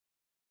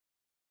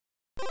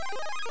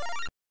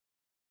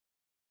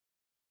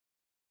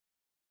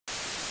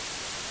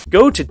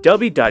Go to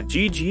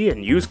w.gg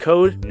and use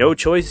code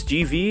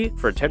NOCHOICEGV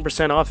for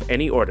 10% off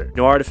any order.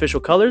 No artificial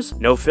colors,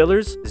 no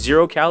fillers,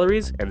 0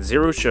 calories, and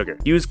 0 sugar.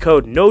 Use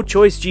code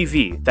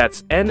NOCHOICEGV,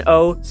 that's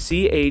NOCHOICEGV,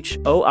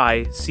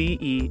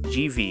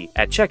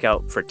 at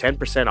checkout for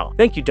 10% off.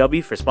 Thank you,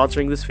 W, for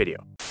sponsoring this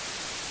video.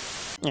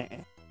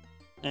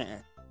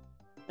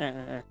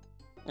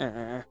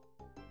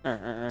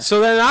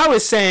 So then I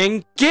was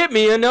saying, get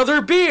me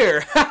another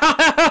beer!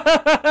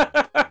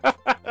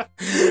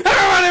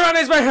 Everybody, my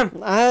name's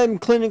Mayhem! I'm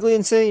clinically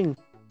insane.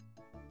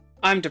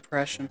 I'm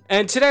depression.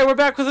 And today we're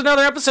back with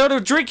another episode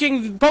of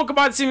Drinking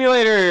Pokemon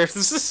Simulator!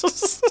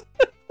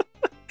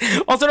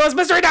 Also known as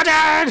Mystery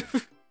Dungeon!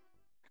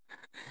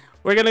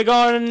 We're gonna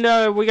go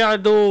and we gotta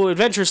do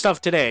adventure stuff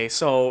today,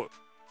 so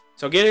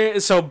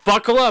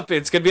buckle up,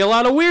 it's gonna be a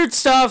lot of weird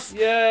stuff!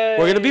 Yay!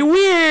 We're gonna be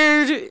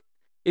weird!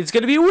 It's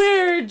gonna be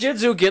weird!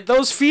 Jitsu, get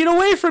those feet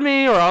away from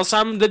me, or else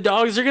the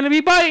dogs are gonna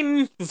be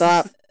biting!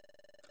 Stop.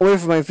 Away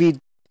from my feet.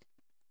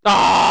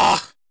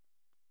 Ah!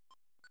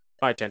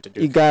 Bye,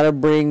 Tentaduke. You gotta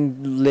bring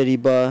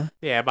Liddyba.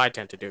 Yeah, bye,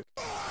 Tentaduke.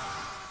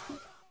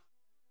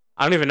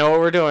 I don't even know what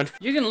we're doing.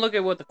 You can look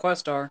at what the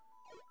quests are.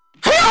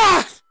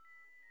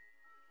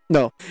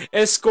 No.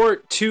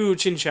 Escort 2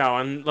 Chinchou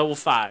on level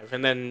 5,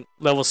 and then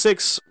level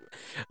 6...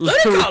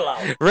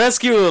 Ludicolo!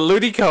 Rescue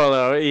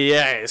Ludicolo,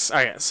 yes.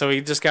 Alright, so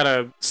we just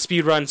gotta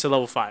speed run to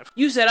level 5.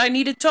 You said I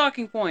needed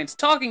talking points.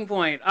 Talking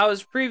point. I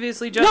was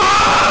previously just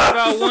talking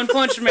about One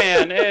Punch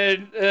Man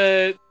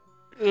and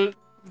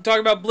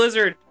talking about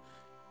Blizzard.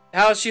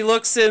 How she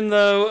looks in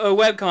the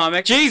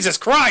webcomic. Jesus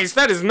Christ,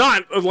 that is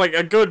not like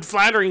a good,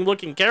 flattering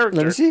looking character.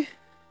 Let me see. It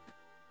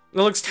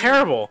looks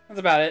terrible. That's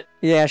about it.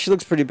 Yeah, she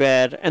looks pretty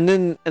bad. And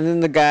then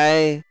the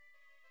guy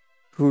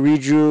who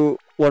redrew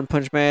One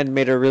Punch Man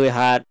made her really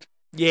hot.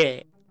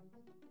 Yeah.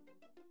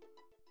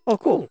 Oh,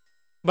 cool.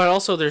 But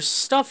also there's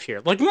stuff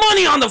here. Like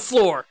money on the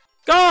floor!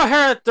 Go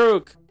ahead,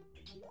 Duke!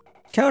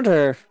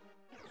 Counter.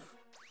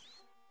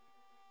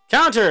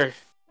 Counter!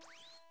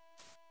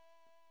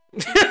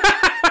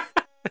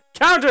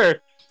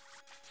 Counter!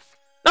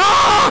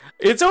 Ah!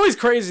 It's always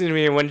crazy to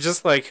me when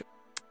just like,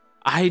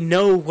 I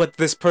know what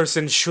this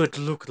person should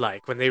look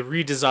like when they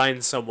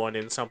redesign someone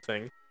in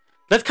something.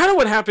 That's kind of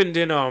what happened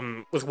in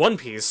with One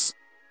Piece,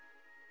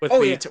 with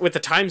with the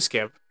time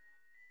skip.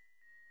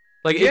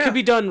 Like it could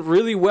be done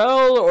really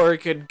well, or it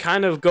could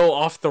kind of go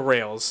off the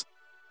rails.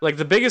 Like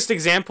the biggest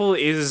example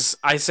is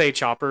I say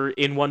Chopper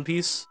in One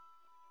Piece,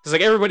 because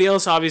like everybody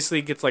else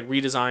obviously gets like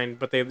redesigned,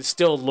 but they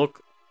still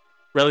look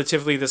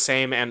relatively the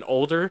same and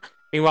older.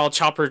 Meanwhile,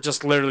 Chopper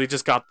just literally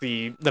just got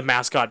the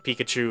mascot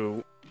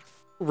Pikachu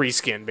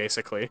reskin,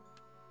 basically.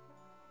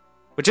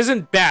 Which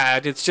isn't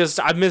bad, it's just,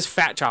 I miss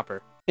Fat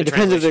Chopper. It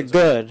depends if they're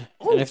good,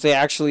 and if they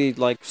actually,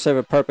 like, serve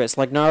a purpose.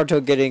 Like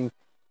Naruto getting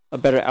a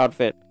better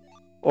outfit,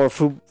 or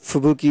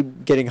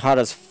Fubuki getting hot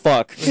as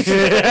fuck. Oh,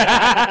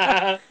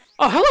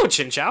 hello,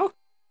 Chinchou!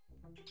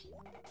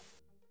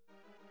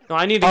 No,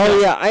 I need to Oh,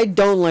 yeah, I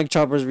don't like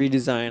Chopper's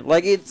redesign.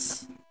 Like,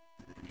 it's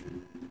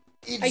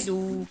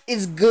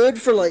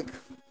good for, like,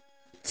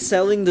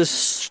 selling the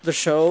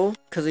show,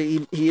 because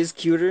he is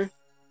cuter.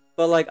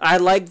 But, like, I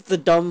like the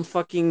dumb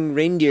fucking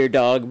reindeer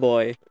dog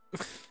boy.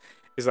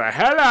 He's like,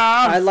 hello!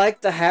 I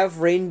like the half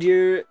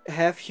reindeer,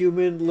 half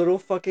human little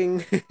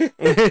fucking...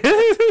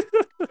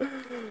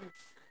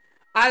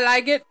 I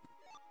like it,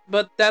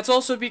 but that's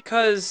also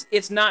because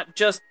it's not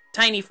just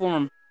tiny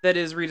form that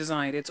is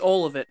redesigned. It's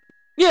all of it.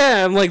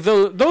 Yeah, and like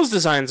those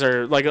designs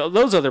are like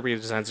those other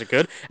redesigns are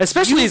good,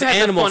 especially his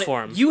animal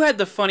form. You had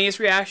the funniest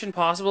reaction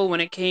possible when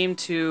it came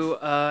to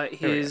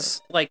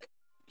his like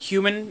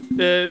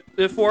human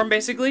form,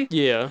 basically.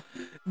 Yeah.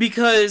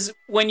 Because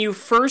when you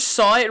first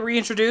saw it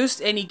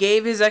reintroduced and he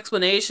gave his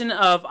explanation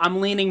of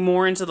I'm leaning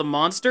more into the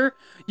monster,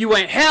 you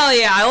went, hell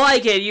yeah, I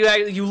like it.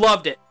 You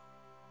loved it.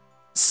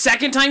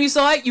 Second time you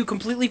saw it, you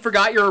completely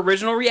forgot your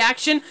original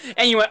reaction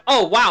and you went,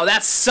 oh wow,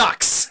 that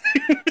sucks.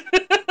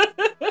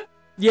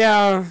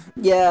 Yeah.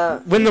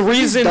 When the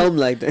reason dumb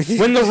like that.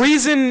 When the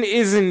reason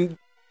isn't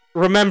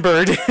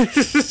remembered.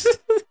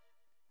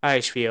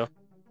 I feel.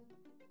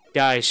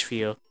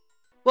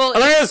 Well, oh,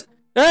 there it is!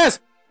 There it is!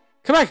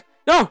 Come back!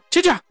 No!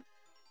 Chicha!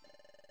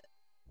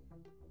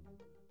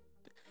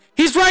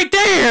 He's right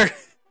there!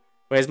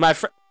 Where's my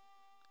friend?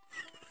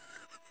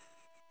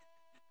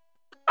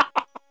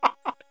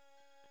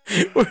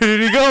 Where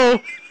did he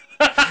go?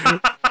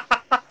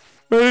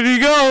 Where did he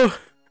go?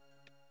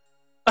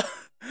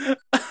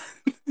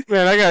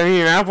 Man, I gotta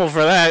eat an apple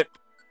for that.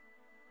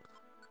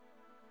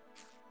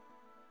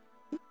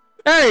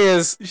 There he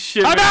is!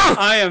 Shit, oh no!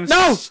 I am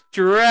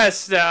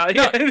stressed out.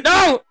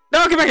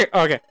 No, get back here!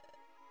 Oh, okay.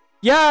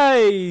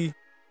 Yay!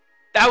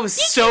 That was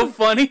so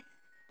funny.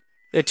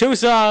 The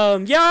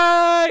twosome!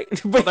 Yay!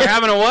 Well, they're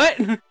having a what?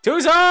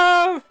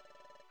 Twosome!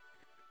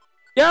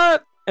 Yeah!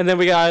 And then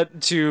we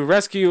got to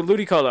rescue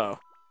Ludicolo.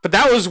 But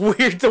that was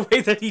weird the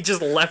way that he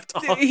just left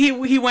off.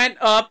 He went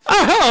up.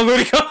 Oh, hello,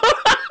 Ludicolo!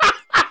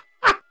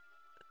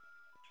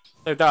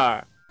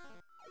 There.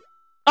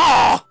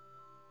 Oh!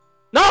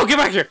 No, get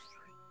back here!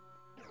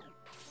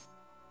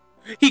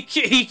 He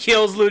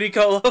kills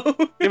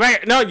Ludicolo.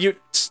 No, you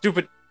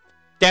stupid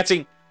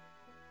dancing.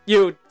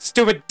 You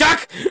stupid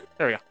duck!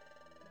 There we go.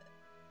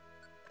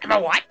 I'm a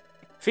what?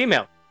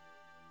 Female.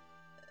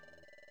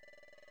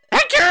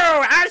 Thank you!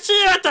 I'll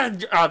see you at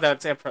the... Oh,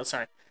 that's Emperor,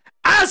 sorry.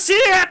 I'll see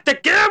you at the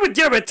game with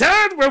your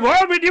return.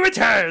 Reward when you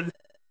return.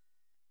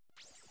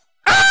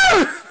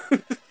 Oh!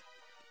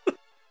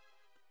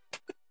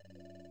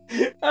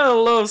 I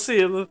love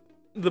seeing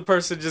the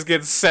person just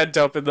get sent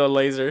up in the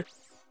laser.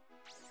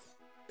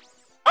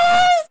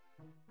 Oh!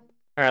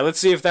 Alright, let's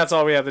see if that's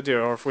all we have to do,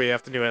 or if we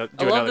have to do I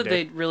love that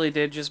they really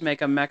did just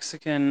make a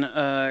Mexican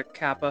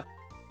Kappa.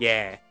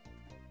 Yeah.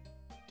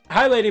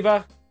 Hi,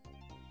 Ladybug.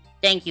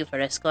 Thank you for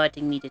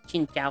escorting me to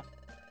Chinchou. To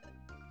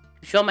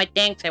show my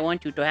thanks, I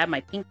want you to have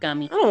my pink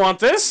gummy. I don't want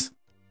this.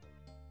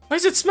 Why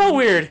does it smell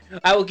weird?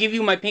 I will give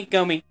you my pink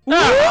gummy.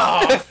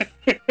 Oh,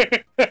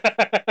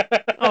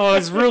 oh,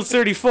 it's Rule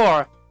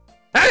 34.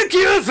 Thank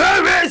you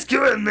for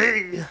rescuing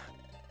me.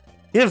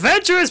 The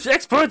adventurous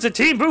exploits of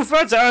Team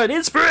Buffots are an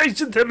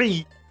inspiration to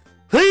me.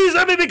 Please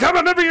let me become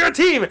a member of your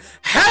team.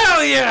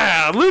 Hell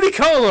yeah,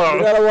 Ludicolo.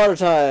 You got a water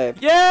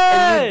type. Yay!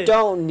 And you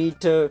don't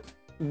need to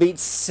beat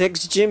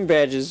 6 gym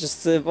badges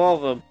just to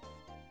evolve them.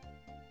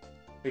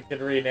 We can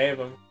rename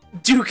him.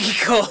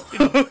 Dookie Colo.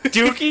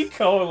 Dookie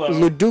Colo.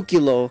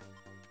 Luduculo.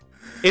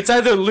 It's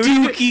either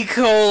Dookie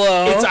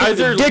Colo. It's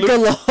either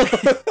Dicolo.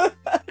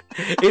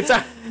 it's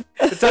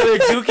either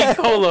Dookie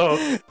Colo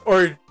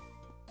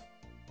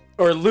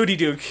or Ludi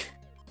Duke.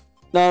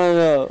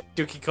 No.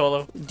 Dookie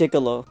Colo.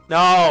 Dicolo.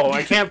 No,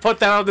 I can't put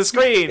that on the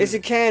screen. Yes,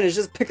 you can. It's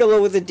just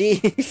Piccolo with a D.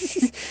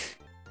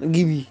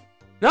 Give me.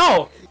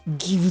 No.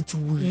 Give it to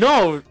me.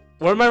 No.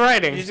 What am I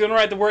writing? He's gonna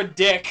write the word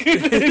dick. We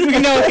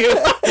know you.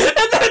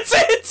 And that's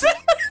it.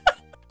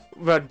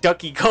 About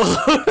Ducky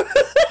Colo.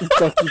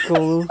 Ducky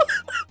Colo.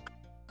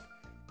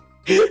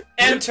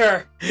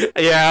 Enter.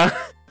 Yeah.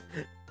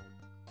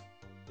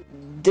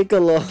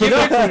 Dicolo.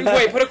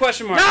 Wait, put a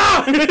question mark.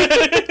 No!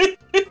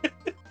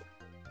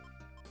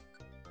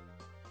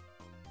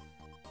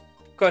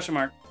 Question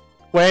mark.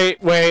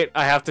 Wait,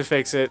 I have to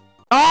fix it.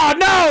 Oh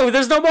no!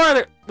 There's no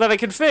more that I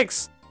can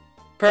fix.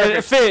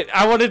 Perfect. Fit.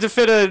 I wanted to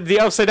fit the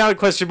upside down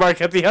question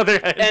mark at the other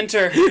end.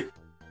 Enter.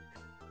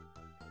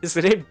 Is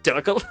the name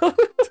Duckalo?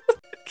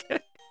 Okay.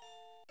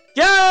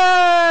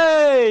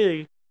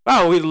 Yay!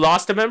 Wow, we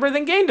lost a member,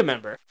 then gained a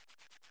member.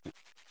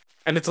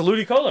 And it's a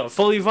Ludicolo, a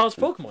fully evolved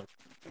Pokemon.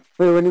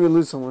 Wait, when did we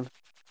lose someone?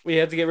 We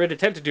had to get rid of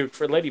Tentaduke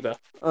for Ladybug.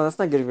 Oh, that's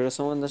not getting rid of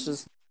someone. That's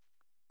just...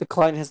 The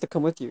client has to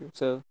come with you,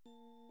 so...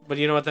 But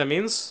you know what that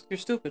means? You're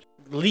stupid.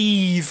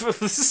 Leave.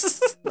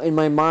 In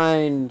my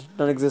mind,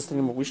 don't exist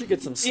anymore. We should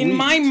get some sleep. In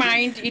my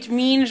mind, it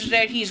means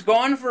that he's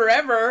gone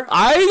forever.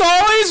 I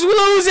always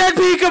lose at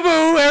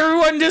Peekaboo.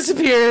 Everyone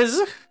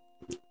disappears.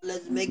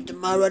 Let's make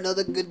tomorrow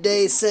another good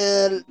day,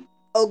 Cell.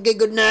 Okay,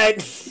 good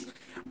night.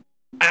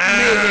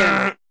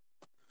 Ah!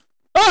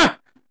 Hello,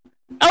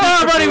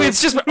 everybody.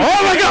 It's just... Oh,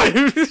 my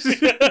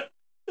God.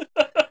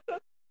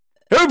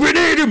 Oh,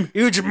 grenade him.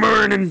 Huge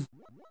morning.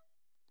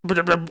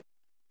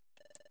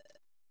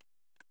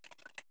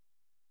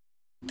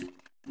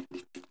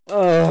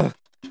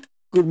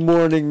 Good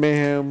morning,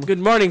 ma'am. Good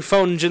morning,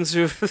 phone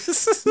Jinsu.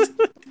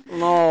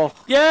 No.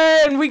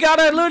 Yay, and we got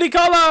a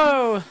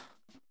Ludicolo!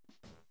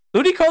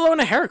 Ludicolo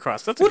and a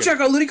Heracross. That's a We'll good... check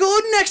out Ludicolo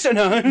next time.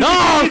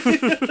 No!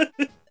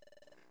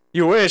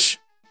 You wish.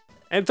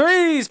 And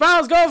 3,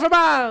 Smiles go for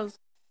miles.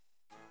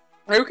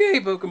 Okay,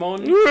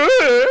 Pokemon.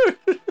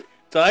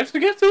 Time to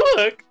get to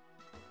work.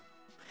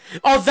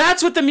 Oh,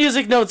 that's what the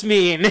music notes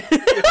mean.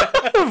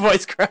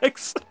 Voice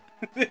cracks.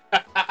 Is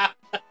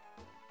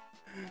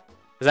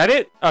that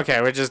it?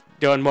 Okay, we're just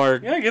doing more.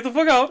 Yeah, get the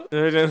fuck out.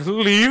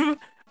 Leave.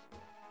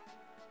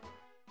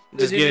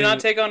 Did you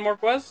not take on more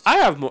quests? I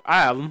have more.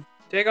 I have them.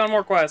 Take on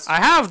more quests. I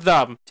have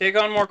them. Take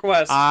on more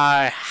quests.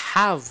 I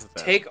have them.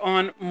 Take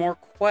on more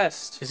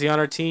quests. Is he on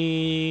our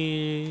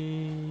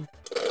team?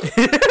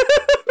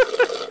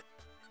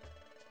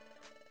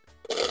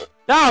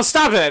 No,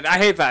 stop it! I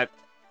hate that.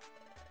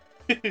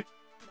 There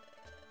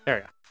we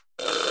go.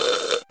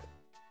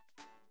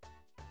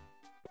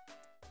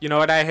 You know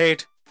what I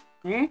hate?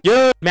 Hmm?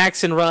 Yeah,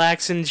 maxing,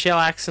 relaxing,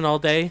 chillaxing all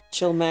day.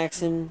 Chill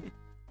maxing.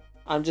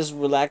 I'm just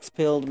relaxed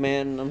pilled,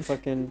 man. I'm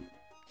fucking...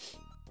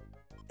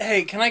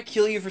 Hey, can I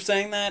kill you for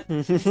saying that?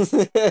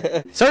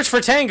 Search for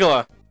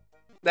Tangela.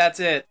 That's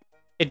it.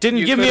 It didn't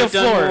You give me a could've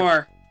done floor.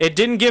 more. It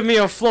didn't give me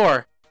a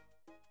floor.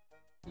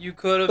 You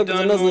could have Look, it's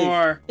done Nuzlocke.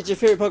 more. It's your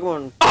favorite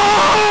Pokemon.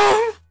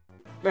 Oh!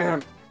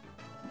 Man.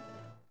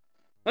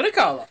 What do you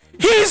call it?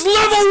 He's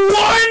level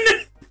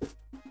 1!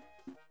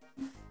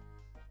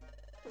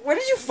 Where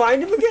did you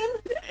find him again?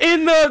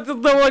 In the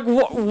like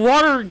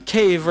water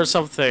cave or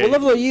something. What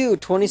level are you?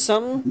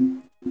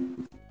 20-something?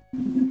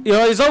 You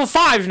know, he's level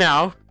 5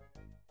 now.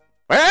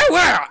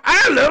 Well,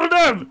 I leveled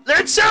up.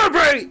 Let's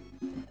celebrate.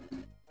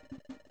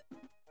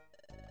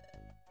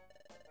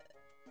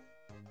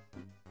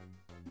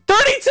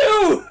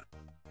 $32.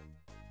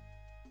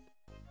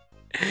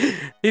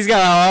 He's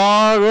got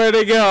a long way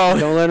to go.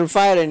 Don't let him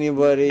fight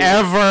anybody.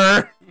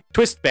 Ever.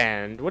 Twist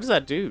band. What does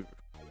that do?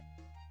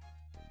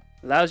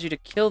 Allows you to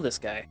kill this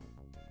guy.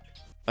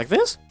 Like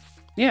this?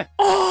 Yeah.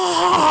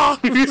 Oh!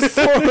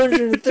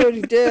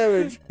 430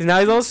 damage. Now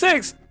he's level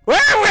 6.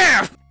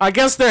 Where? I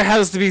guess there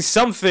has to be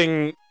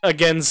something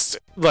against,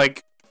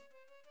 like...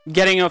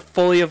 Getting a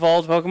fully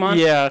evolved Pokemon?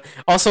 Yeah.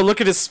 Also,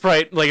 look at his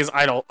sprite, like his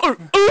idol.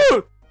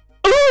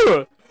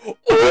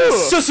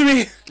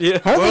 Sesame! Yeah.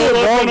 How do they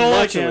evolve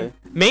naturally?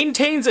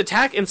 Maintains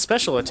attack and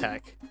special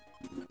attack.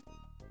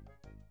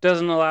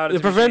 Doesn't allow it.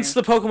 It prevents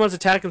the Pokemon's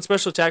attack and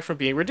special attack from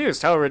being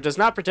reduced. However, it does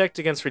not protect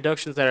against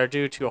reductions that are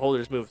due to a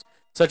holder's moves,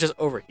 such as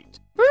overheat.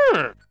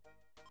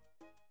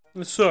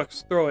 This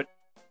sucks. Throw it.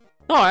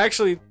 No, I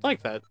actually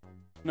like that.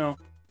 No.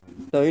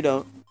 No, you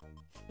don't.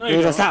 No,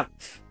 you don't. Stop.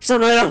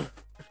 Stop, no, you don't.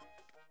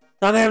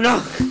 Stop him,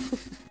 no.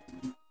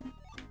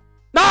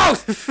 No!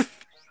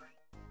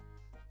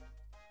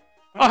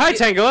 Oh, hi,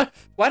 Tangela.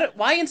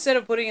 Why instead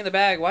of putting it in the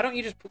bag, why don't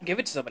you just give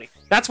it to somebody?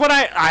 That's what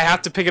I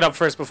have to pick it up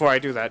first before I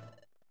do that.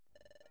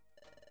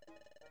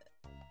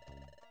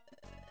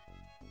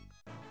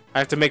 I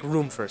have to make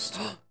room first.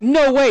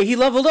 No way, he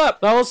leveled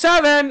up! Level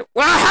 7!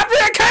 Well, happy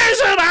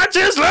occasion! I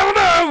just leveled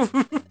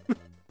up!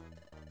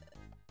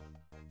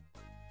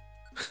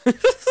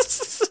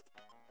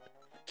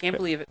 Can't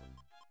believe it.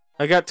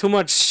 I got too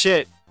much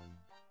shit.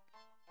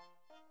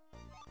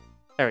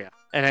 There we go.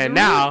 And then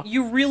now...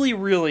 You really,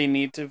 really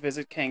need to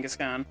visit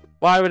Kangaskhan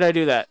Why would I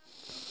do that?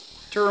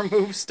 to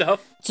remove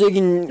stuff. So you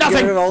can Nothing.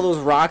 get rid of all those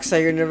rocks that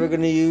you're never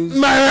gonna use.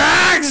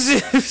 My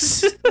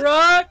rocks!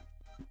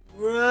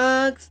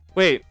 Rocks.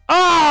 Wait.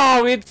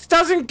 Oh, it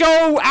doesn't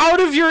go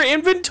out of your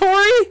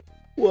inventory?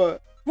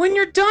 What? When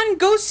you're done,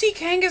 go see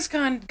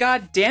Kangaskhan,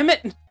 god damn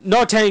it!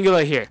 No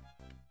Tangela here.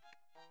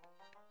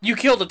 You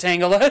killed a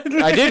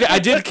Tangela. I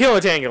did kill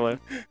a Tangela.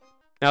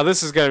 Now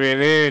this is gonna be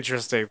an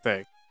interesting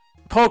thing.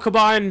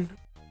 Pokemon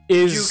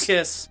is... You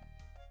kiss.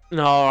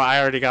 No, I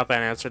already got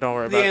that answer. Don't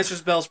worry The about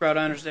answer's Bellsprout,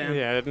 I understand.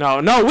 it. Yeah,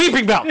 no,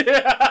 Weeping Bell!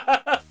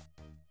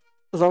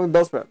 What's wrong with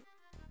Bellsprout?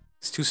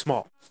 It's too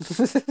small.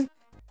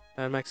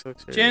 That makes it look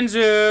serious.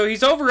 Jinzu,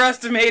 he's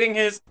overestimating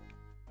his...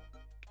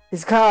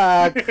 His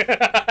cock.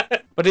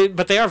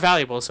 But they are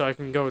valuable, so I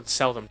can go and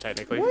sell them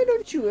technically. Why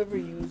don't you ever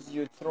use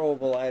your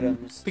throwable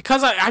items?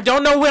 Because I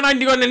don't know when I'm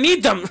gonna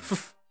need them.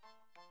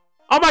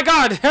 Oh my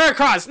god,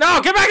 Heracross!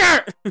 No, get back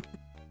here!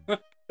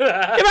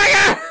 Get back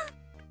here!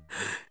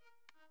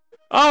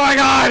 Oh my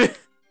god!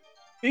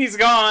 He's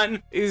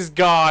gone. He's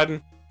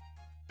gone.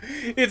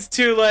 It's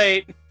too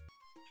late.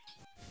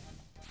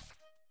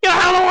 Get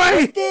out of the way!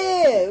 Right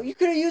there! You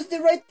could have used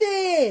it right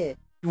there!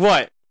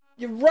 What?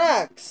 Your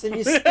rocks and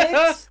your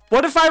sticks!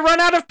 What if I run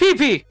out of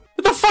pee-pee?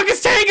 What the fuck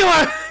is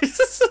Tangela?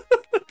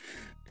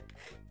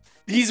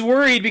 He's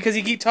worried because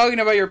you keep talking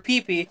about your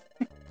pee-pee.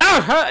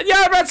 Oh,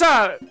 yeah, that's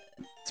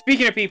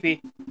Speaking of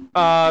pee-pee.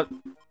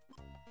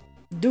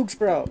 Duke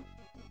Sprout.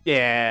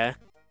 Yeah.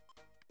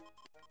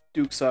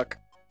 Duke suck.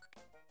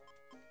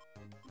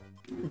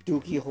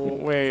 Dookie hole.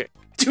 Wait.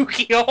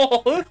 Dookie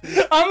Hole.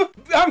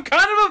 I'm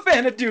kind of a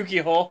fan of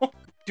Dookie Hole.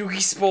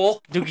 Dookie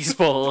Spole. Dookie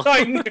Spole.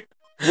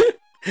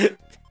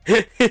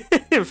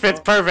 It fits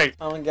perfect.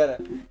 I don't get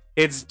it.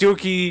 It's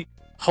Dookie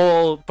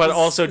Hole, but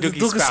also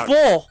Dookie Spout.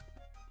 Spole.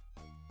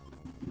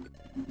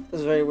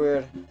 That's very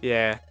weird.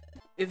 Yeah.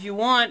 If you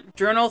want,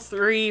 Journal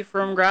 3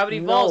 from Gravity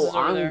Falls is over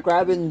I'm there.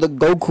 grabbing the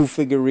Goku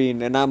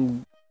figurine and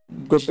I'm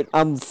gripping.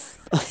 I'm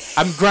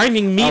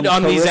grinding meat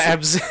on these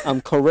abs.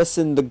 I'm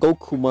caressing the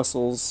Goku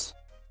muscles.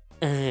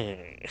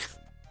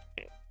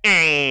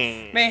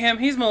 Mayhem,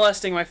 he's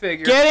molesting my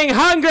figure. Getting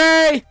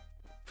hungry!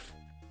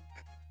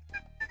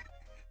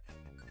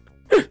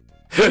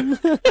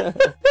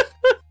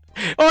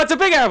 Oh, it's a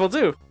big apple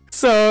too.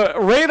 So,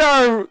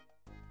 radar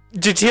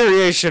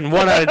deterioration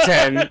 1 out of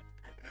 10.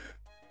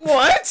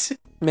 What?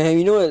 Man,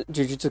 you know what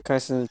Jujutsu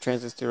Kaisen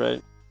translates to,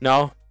 right?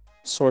 No.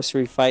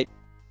 Sorcery fight.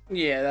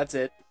 Yeah, that's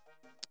it.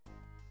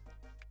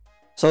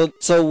 So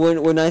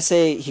when I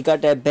say he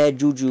got that bad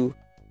juju,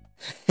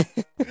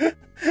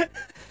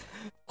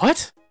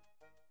 What?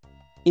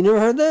 you never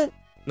heard that?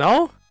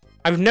 No?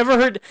 I've never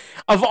heard...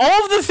 Of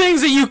all of the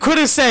things that you could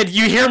have said,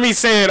 you hear me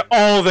say it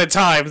all the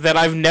time that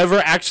I've never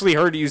actually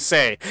heard you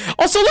say.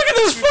 Also, look at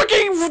this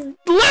fucking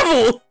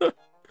level!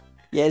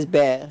 Yeah, it's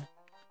bad.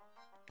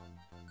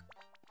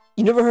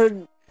 You never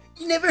heard?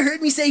 You never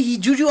heard me say he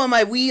juju on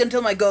my Wii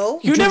until my Go?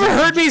 You never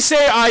heard me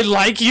say I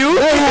like you?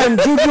 Bam!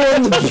 Juju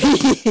on the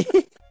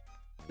beat.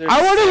 I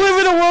want to live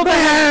in a world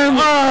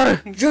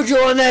that Juju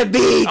on that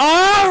beat.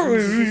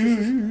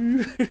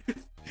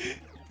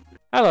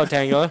 Hello,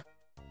 Tangela.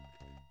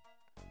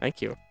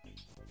 Thank you.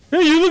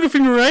 Hey, you looking for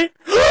me, right?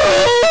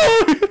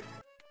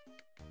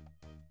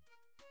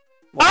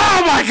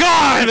 Oh my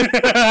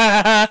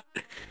god!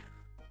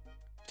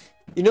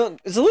 You know,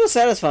 it's a little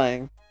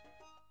satisfying.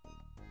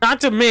 Not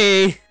to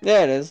me.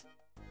 Yeah, it is.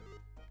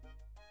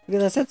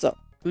 Look at that sense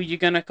Who you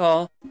gonna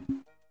call?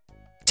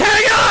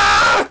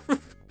 Tangela!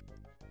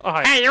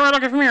 Oh, Hey, you were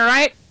looking for me,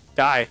 right?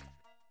 die.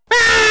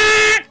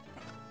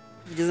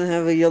 He doesn't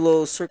have a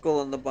yellow circle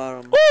on the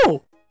bottom.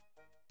 Ooh!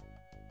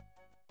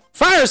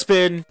 Fire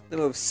spin! That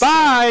moves.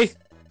 Bye!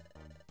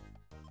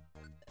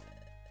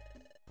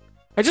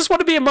 I just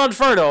want to be a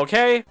Monferno,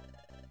 okay?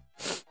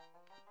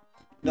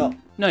 No.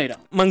 No, you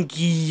don't.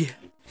 Monkey.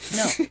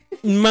 No.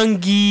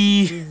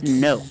 Monkey.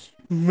 No.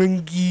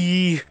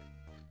 Monkey.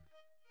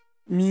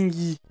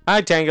 Mingy.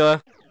 Hi,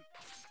 Tangela.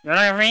 You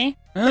know me?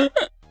 That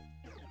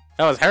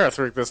was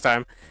Herethric this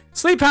time.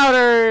 Sleep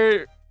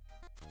powder.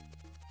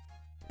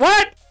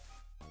 What?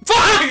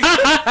 Fuck!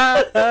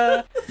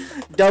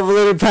 Double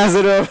it and pass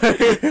it over.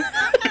 Can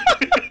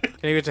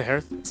you get to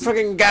Hereth? This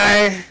fucking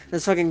guy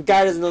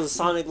doesn't know the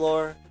Sonic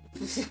lore.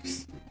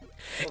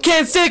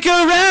 Can't stick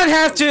around,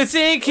 have to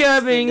think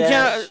of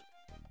Dash.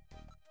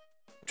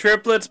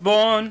 Triplets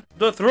born,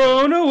 the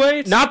throne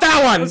awaits. Not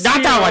that one!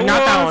 Not that one!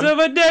 Not that one! Of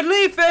a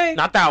deadly fate.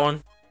 Not that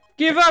one.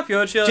 Give up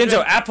your children.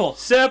 Jinzo, apple.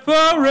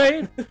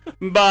 Separate.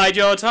 Bide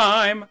your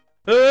time.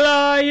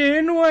 Lie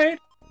in wait.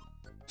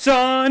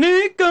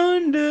 Sonic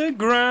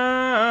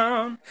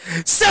Underground.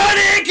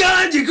 Sonic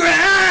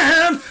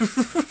Underground!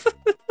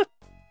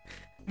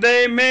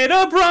 They made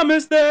a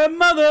promise their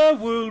mother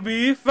will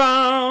be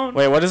found.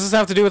 Wait, what does this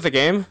have to do with the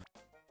game?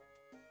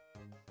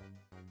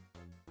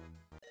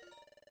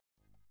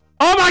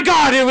 Oh my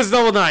god, it was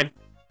level 9!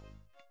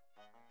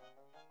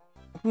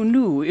 Who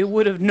knew it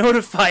would have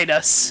notified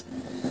us?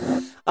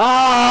 Ah!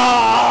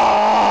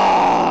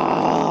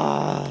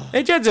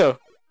 Hey, Jinzo.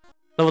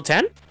 Level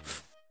 10?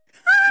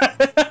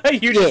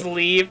 You just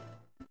leave.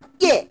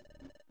 Yeah.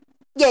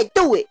 Yeah,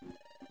 do it.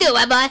 Do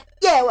it, boy.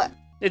 Yeah, what?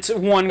 It's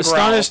one growl.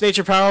 Astonish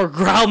Nature Power,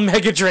 Growl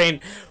Mega Drain.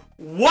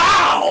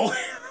 Wow!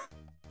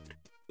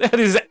 That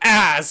is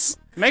ass.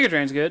 Mega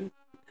Drain's good.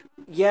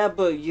 Yeah,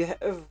 but we have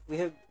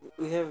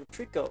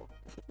Trico.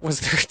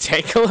 Was there a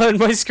Tangela on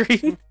my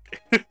screen?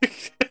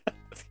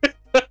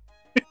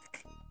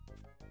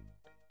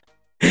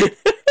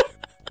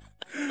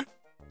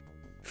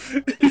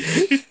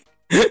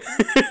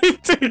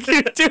 Thank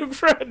you, Duke,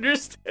 for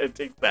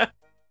understanding that.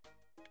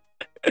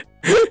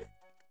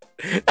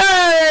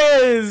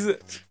 Yes!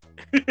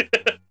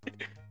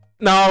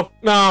 No,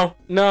 no,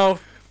 no,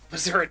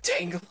 Was there a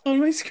tangle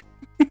on my screen?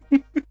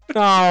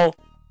 no.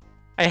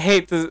 I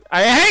hate this.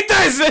 I hate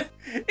this!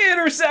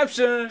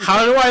 Interception!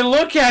 How do I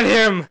look at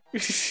him?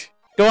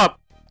 Go up.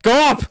 Go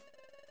up!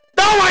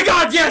 Oh my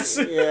god, yes!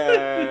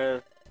 Yeah.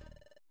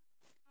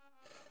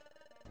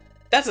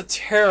 That's a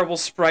terrible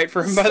sprite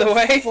for him, by the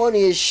way.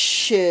 Funny as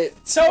shit.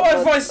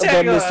 Someone voiced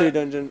About Mystery Tangela!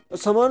 Dungeon.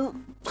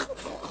 Someone?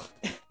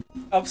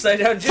 Upside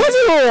down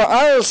Jinzo.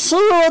 I'll see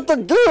you at the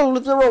guild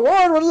with your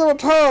reward with your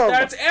tongue.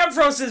 That's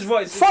Ambros's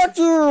voice! Fuck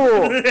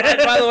you!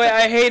 By the way,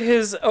 I hate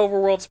his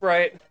overworld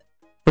sprite.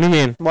 What do you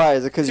mean? Why?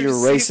 Is it because you're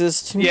See-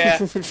 racist? Yeah.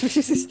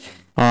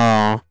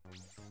 Oh.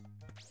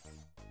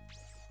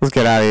 Let's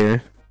get out of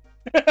here.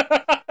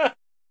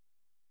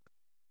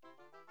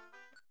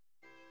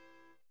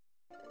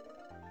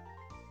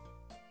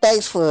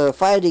 Thanks for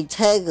finding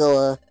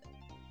Tangela.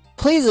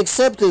 Please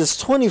accept this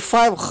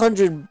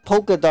 2,500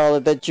 polka dollar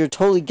that you're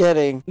totally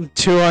getting.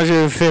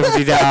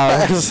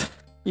 $250.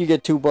 You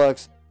get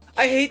 $2.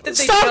 I hate that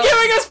they Stop tell-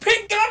 giving us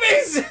pink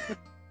gummies!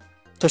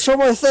 To show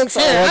my thanks,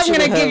 I want I'm you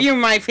gonna to give have, you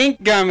my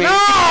pink gummy.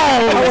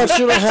 I No! want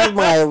you to have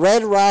my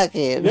red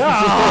rocket.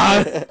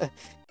 Yeah.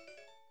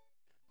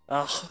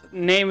 Ugh,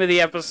 name of the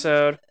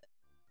episode.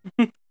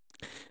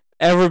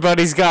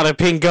 Everybody's got a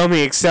pink gummy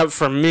except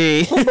for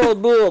me.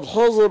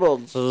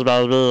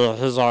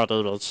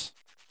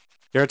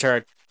 Your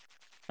turn.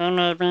 I'm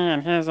not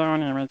being his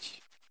own image.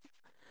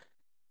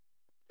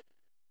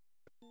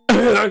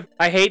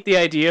 I hate the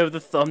idea of the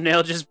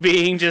thumbnail just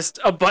being just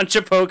a bunch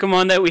of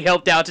Pokemon that we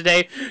helped out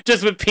today,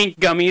 just with pink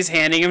gummies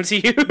handing them to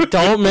you.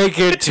 Don't make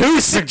it too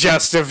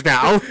suggestive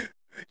now.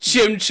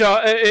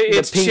 Chimchar,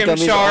 it's pink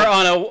gummies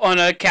Chimchar on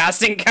a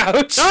casting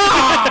couch.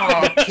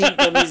 Oh! Pink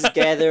gummies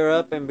gather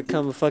up and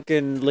become a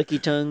fucking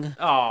licky tongue.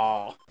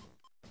 Oh.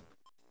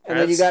 And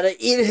then you gotta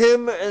eat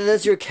him, and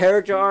that's your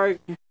character arc.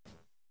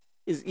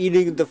 Is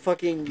eating the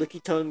fucking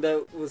licky tongue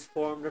that was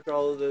formed after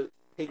all of the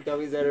pink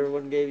gummies that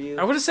everyone gave you.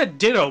 I would have said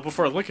ditto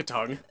before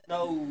Lickitung.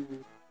 No,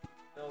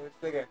 it's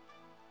bigger.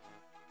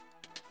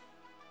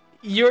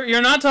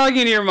 You're not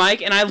talking to your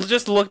mic, and I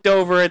just looked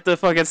over at the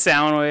fucking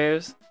sound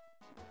waves.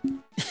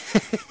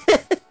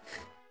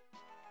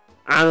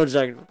 I know what you're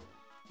talking about.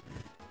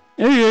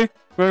 Hey,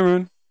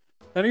 Moon.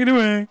 How do you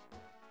doing?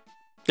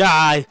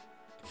 Die.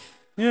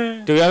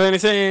 Yeah. Do we have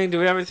anything? Do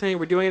we have anything?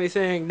 We're doing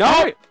anything?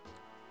 No!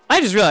 I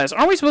just realized,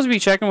 aren't we supposed to be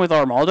checking with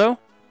Armaldo?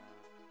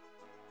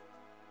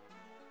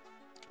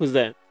 Who's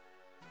that?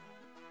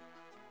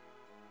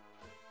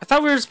 I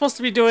thought we were supposed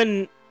to be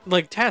doing,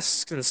 like,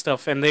 tests and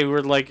stuff, and they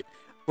were like,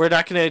 we're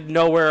not gonna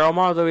know where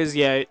Armando is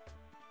yet.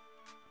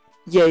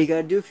 Yeah, you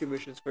gotta do a few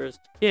missions first.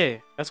 Yeah,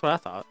 that's what I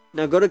thought.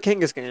 Now go to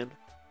Kangaskhan.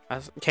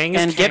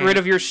 Kangaskhan. Get rid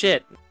of your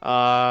shit. Yo.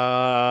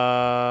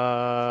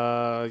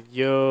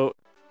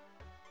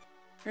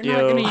 You're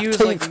not gonna use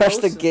Until you like crash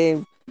the most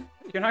game.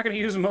 You're not gonna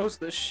use most of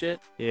this shit.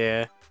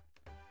 Yeah. If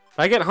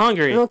I get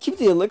hungry, No, keep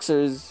the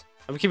elixirs.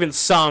 I'm keeping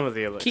some of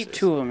the elixirs. Keep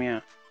 2 of them, yeah.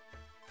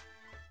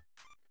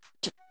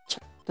 2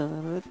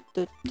 of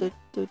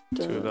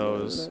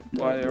those.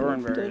 Why, they were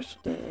in berries.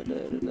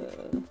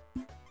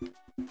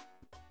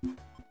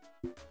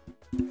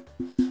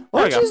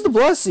 Why don't you use the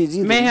blast seeds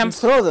either? Mayhem. You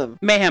throw them.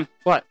 Mayhem.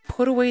 What?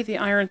 Put away the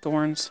iron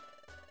thorns.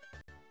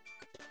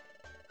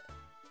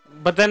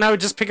 But then I would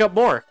just pick up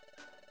more.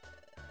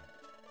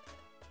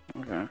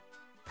 Okay.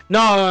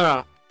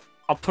 No.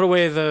 I'll put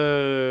away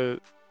the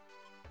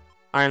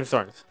iron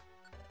thorns.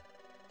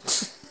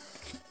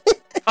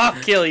 I'll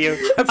kill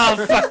you. I'll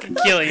fucking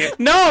kill you.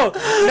 No.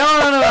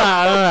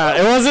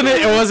 It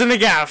wasn't a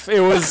gaff. It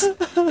was.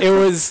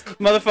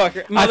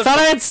 Motherfucker. I thought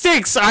I had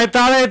sticks.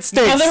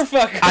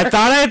 Motherfucker. I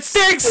thought I had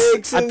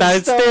sticks. I thought I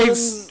had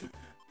sticks.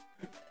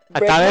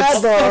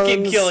 I'll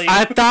fucking kill you.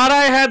 I thought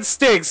I had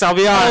sticks. I'll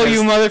be honest. Oh,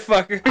 you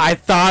motherfucker. I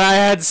thought I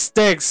had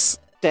sticks.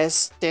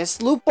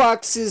 That's loot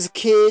boxes,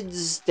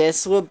 kids.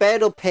 That's what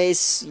battle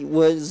pass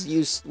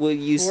used to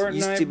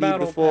be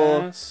before.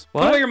 Pass.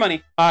 What? Put away your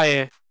money. Oh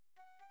yeah.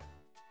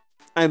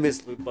 I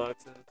miss loot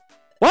boxes.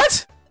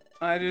 What?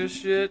 I do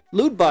shit.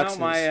 Loot boxes.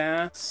 Out my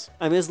ass.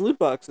 I miss loot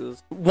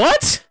boxes.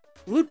 What?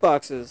 Loot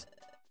boxes.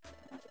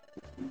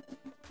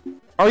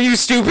 Are you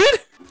stupid?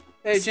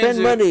 Hey, Spend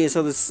Jinzu. money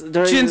so this during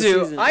the Jinzu,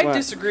 season. I What?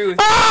 disagree with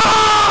you.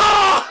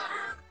 Ah!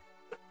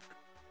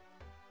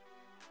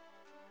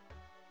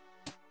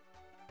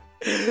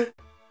 Man,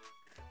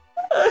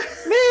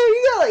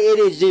 you got like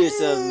ADHD or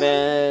something,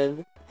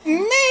 man. Man,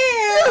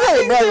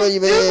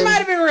 You might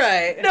have been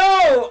right.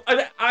 No,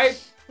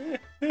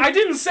 I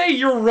didn't say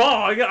you're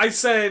wrong. I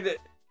said,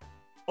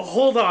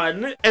 hold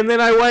on, and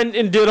then I went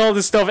and did all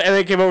this stuff, and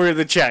then came over to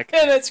the check.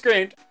 Yeah, that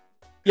screamed.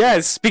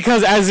 Yes,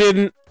 because as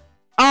in,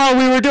 oh,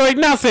 we were doing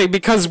nothing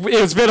because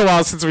it's been a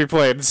while since we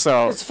played.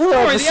 So It's a filler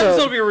Don't worry, the episode will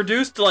episode. be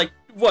reduced to like,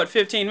 what,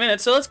 15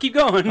 minutes, so let's keep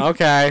going.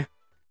 okay.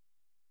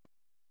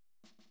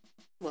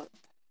 What?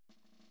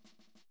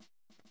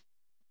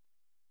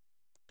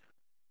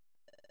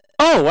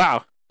 Oh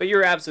wow. But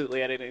you're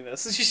absolutely editing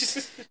this.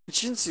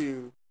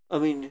 Jinzu. I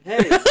mean,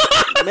 hey,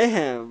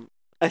 Mayhem.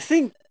 I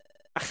think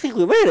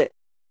we made it.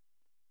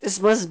 This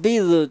must be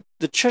the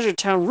Treasure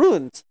Town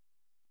ruins.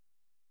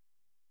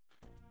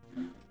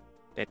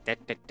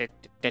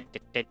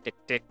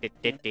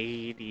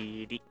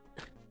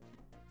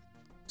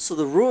 So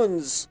the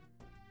ruins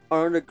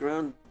are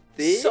underground.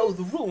 So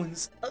the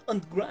ruins are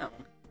underground.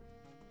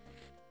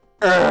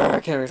 I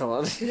can't read.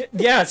 Hold on.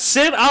 Yeah,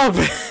 sit up.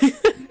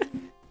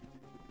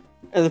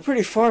 And they're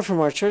pretty far from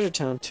our treasure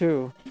town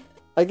too.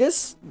 I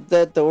guess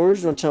that the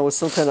original town was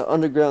some kind of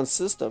underground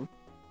system.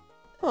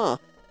 Huh.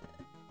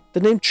 The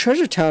name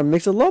Treasure Town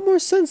makes a lot more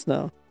sense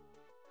now.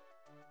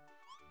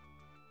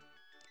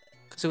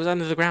 Because it was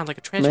under the ground like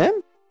a treasure.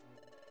 Ma'am?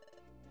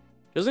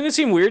 Doesn't it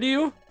seem weird to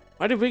you?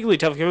 Why did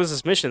Wigglytuff give us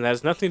this mission that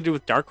has nothing to do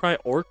with Darkrai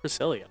or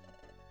Cresselia?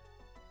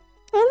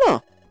 I don't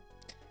know.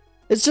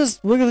 It's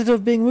just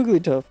Wigglytuff being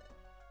Wigglytuff.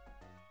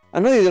 I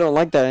know you don't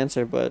like that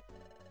answer, but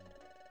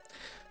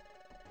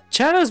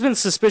Chad has been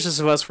suspicious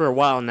of us for a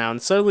while now,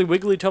 and suddenly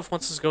Wigglytuff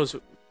wants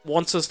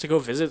us to go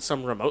visit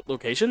some remote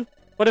location?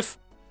 What if...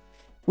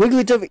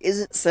 Wigglytuff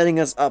isn't setting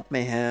us up,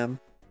 Mayhem.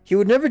 He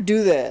would never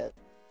do that.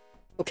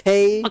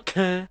 Okay?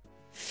 Okay.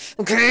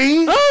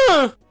 Okay?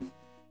 Ah!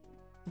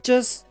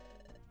 Just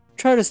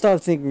try to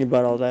stop thinking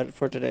about all that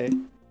for today.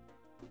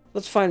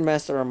 Let's find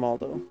Master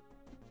Armaldo.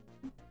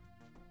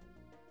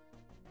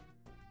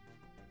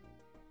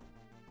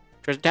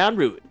 Treasure Town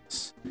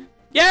Ruins.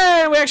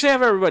 Yay! We actually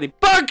have everybody.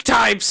 Bug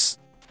types!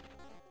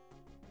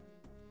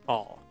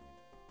 Oh.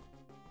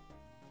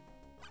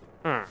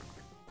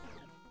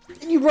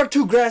 You brought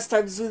 2 grass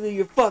types with you,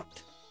 you're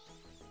fucked.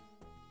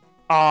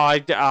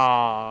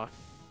 I'm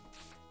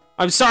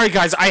sorry,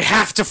 guys. I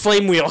have to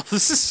flame wheel.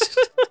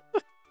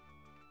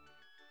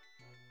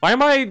 Why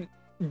am I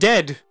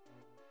dead?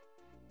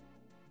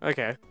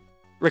 Okay.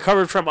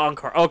 Recovered from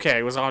Encore. Okay,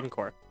 it was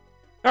Encore.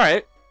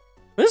 Alright.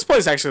 This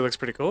place actually looks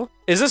pretty cool.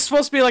 Is this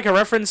supposed to be like a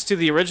reference to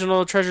the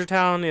original Treasure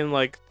Town in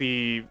like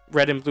the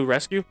Red and Blue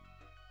Rescue?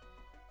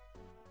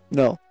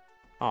 No.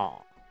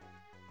 Oh.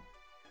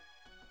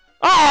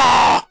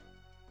 Oh!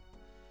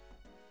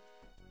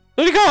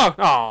 Ludicolo!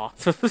 Oh.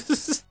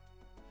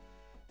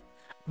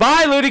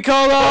 Bye,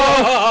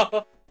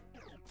 Ludicolo!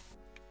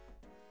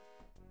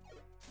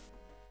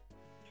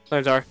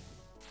 Flamesar.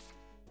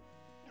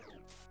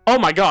 Oh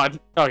my god.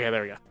 Okay,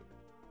 there we go.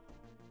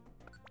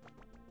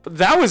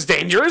 That was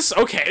dangerous.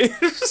 Okay.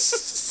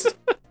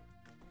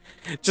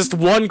 Just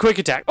one quick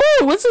attack.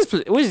 Oh, what's this?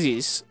 What is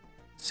these?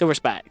 Silver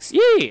spikes.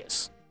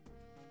 Yes.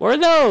 What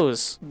are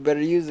those? Better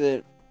use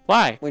it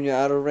Why? when you're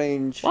out of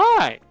range.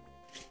 Why?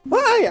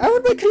 Why? I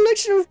want my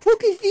collection of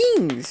Poké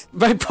things.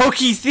 My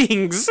pokey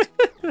things.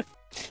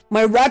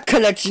 My rock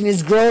collection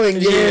is growing.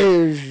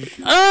 Yes.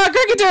 Ah,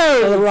 Throw the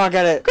Cricketoo! rock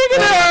at it.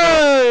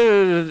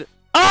 Cricketoo!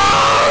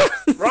 Ah!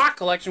 Rock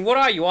collection. What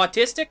are you,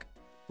 autistic?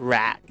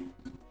 Rat.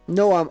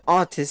 No, I'm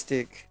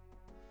autistic.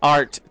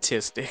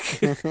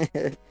 Artistic.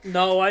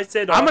 No, I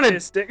said I'm gonna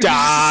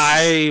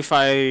die if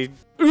I...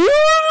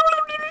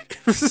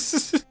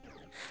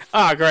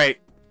 Ah, great.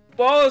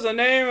 What was the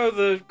name of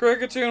the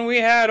cricketune we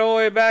had all the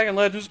way back in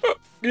Legends?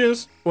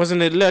 Yes.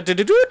 Wasn't it...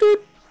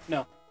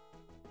 No.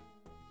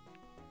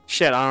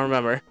 Shit, I don't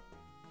remember.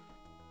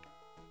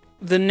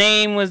 The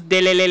name was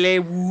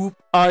Delelele Whoop.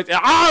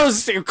 I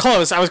was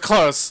close. I was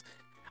close.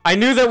 I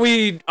knew that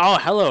we... Oh,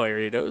 hello,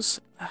 Aridos.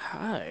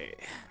 Hi.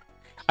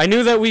 I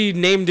knew that we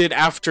named it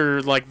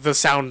after, like, the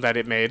sound that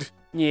it made.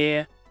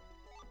 Yeah.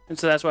 And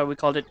so that's why we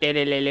called it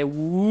Delelele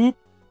Whoop.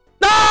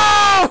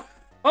 No!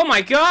 Oh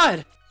my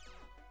god!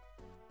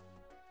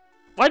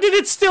 Why did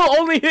it still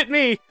only hit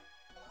me?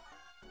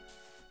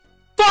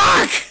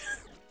 Fuck!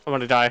 I'm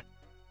gonna die.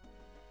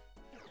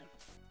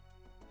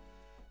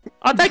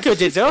 Oh, thank you,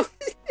 Jizo.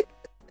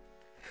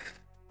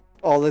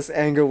 All this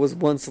anger was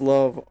once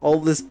love. All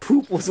this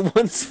poop was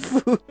once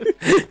food.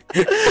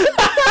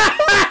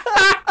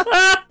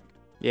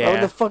 Yeah.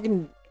 Oh, the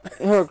fucking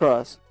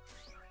Heracross.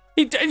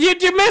 You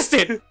missed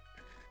it!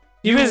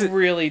 You missed it.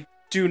 really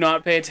do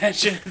not pay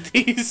attention to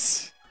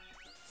these.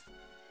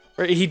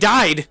 He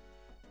died.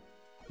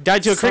 He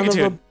died to a Son of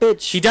cricket a tune.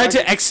 bitch. He died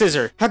to X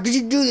Scissor. How could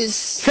you do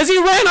this? Because he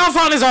ran off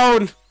on his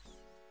own!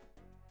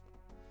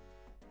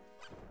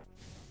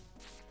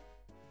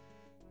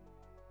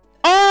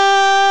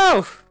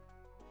 Oh!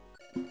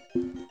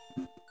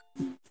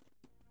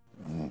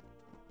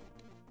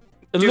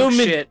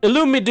 shit.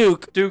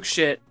 Illumiduke. Duke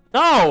shit.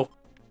 No!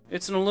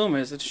 It's an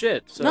Illumis, it's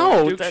shit. So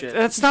No, Duke shit.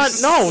 that's not.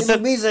 No, that.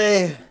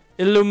 Illumise.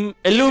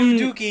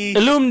 Dookie.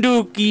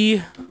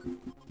 Illumdookie.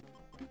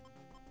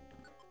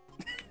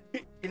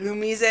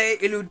 Illumise,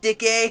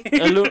 Illudike.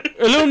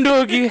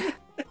 Illumdookie.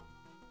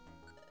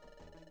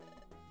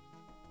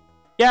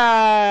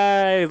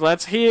 Yay!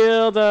 Let's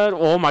heal the.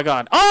 Oh my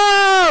god.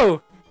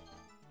 Oh!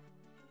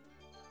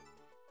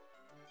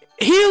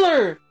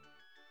 Healer!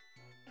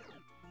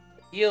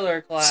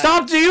 Healer class.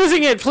 Stop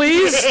using it,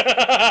 please!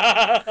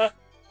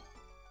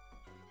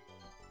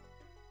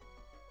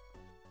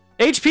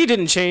 HP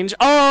didn't change.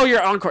 Oh,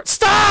 you're encore.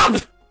 Stop!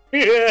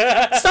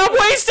 Stop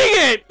wasting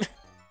it!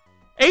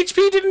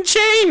 HP didn't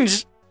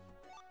change!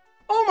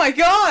 Oh my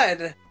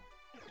god!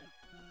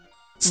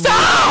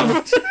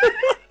 Stop!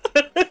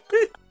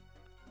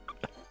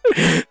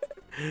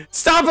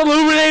 Stop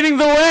illuminating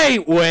the way!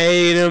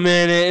 Wait a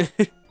minute.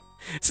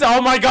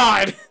 Oh my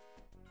god!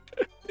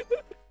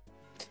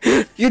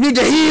 You need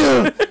to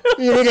heal!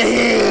 You need to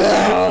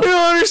heal! You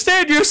don't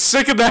understand, you're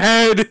sick in the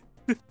head!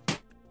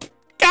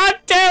 God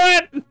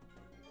damn it!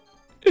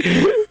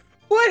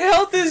 What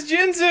health is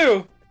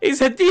Jinzu? He's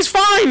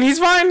fine! He's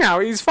fine now!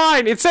 He's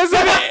fine! It says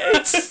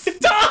that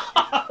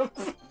stop!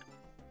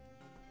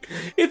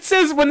 It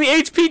says when the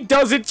HP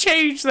doesn't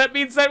change, that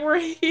means that we're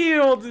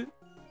healed!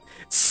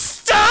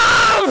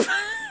 Stop!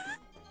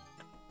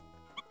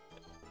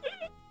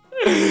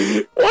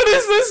 What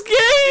is this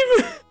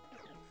game?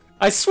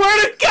 I swear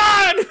to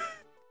God!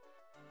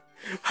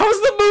 How's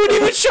the moon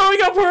even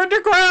showing up? We're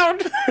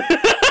underground!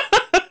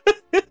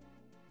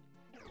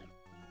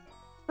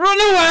 Run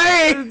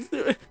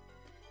away!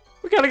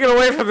 We gotta get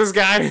away from this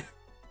guy.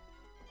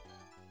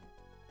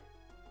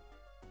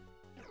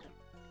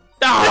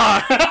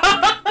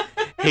 Ah!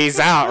 He's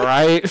out,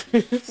 right?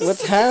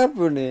 What's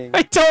happening?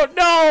 I don't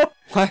know!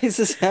 Why is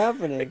this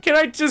happening? Can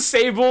I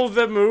disable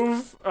the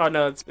move? Oh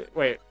no, it's...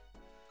 Wait.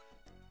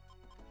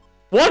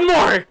 One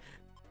more! And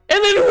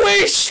then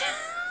wish!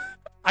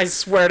 I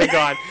swear to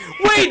God.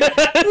 Wait!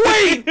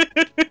 Wait!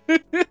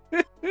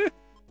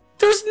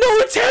 There's no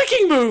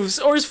attacking moves!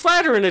 Or is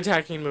Flatter an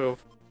attacking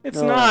move? It's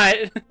No. not.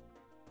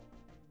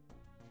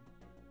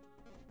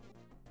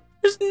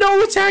 There's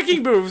no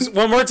attacking moves!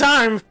 One more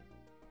time!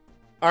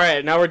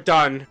 Alright, now we're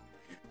done.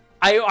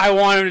 I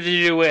want him to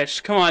do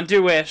wish. Come on,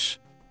 do wish.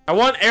 I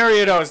want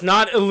Ariados,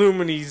 not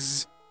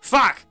Illuminis.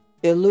 Fuck!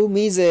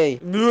 Illumise.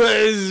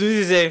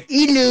 Illumiduke.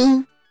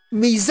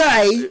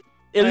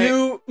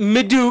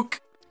 Illumise.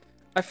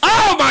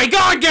 Oh my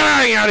god, get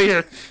out of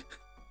here!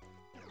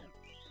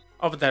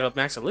 Oh, but that'll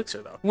max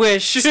elixir, though.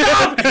 Wish.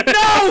 Stop!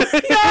 No!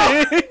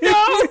 No!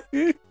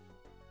 No!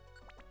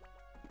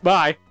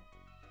 Bye.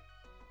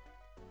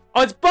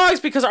 Oh, it's bugs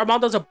because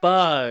Armando's a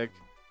bug.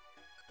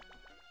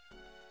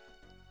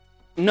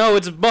 No,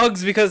 it's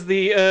bugs because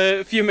the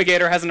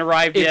fumigator hasn't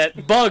arrived It's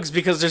yet. bugs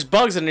because there's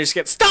bugs and they just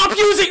get. Stop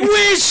using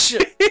wish!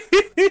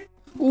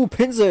 Ooh,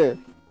 Pinsir.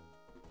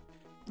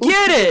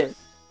 Get it!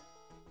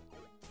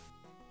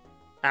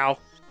 Ow.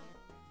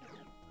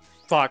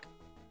 Fuck.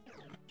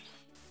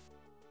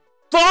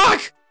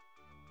 Fuck!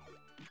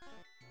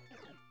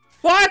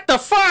 What the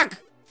fuck?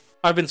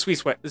 I've been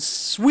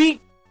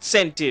sweet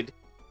scented.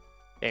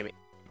 Damn it.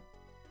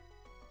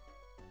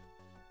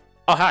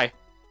 Oh, hi.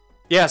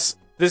 Yes,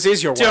 this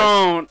is your wife.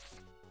 Don't.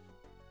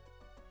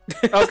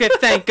 Okay,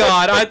 thank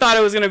God. I thought it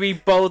was gonna be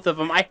both of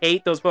them. I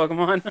hate those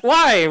Pokemon.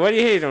 Why? Why do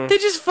you hate them? They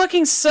just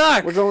fucking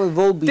suck. What's wrong with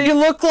Volbeat? They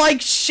look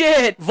like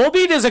shit.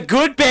 Volbeat is a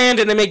good band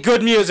and they make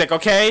good music,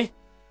 okay?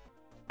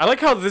 I like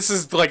how this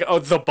is like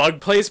the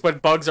bug place,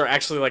 but bugs are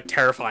actually like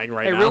terrifying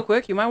right Hey, now. real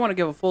quick, you might want to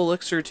give a full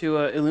elixir to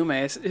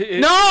Illumise.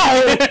 No!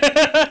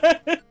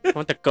 I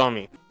want the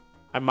gummy.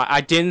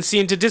 I didn't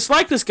seem to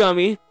dislike this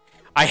gummy.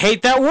 I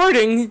hate that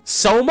wording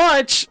so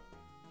much.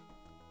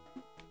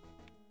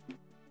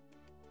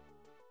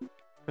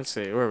 Let's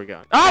see, where are we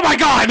going? Oh my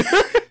god!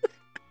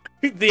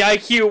 The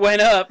IQ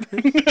went up.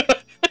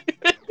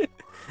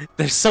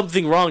 There's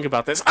something wrong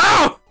about this.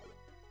 Oh!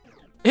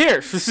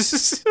 Here!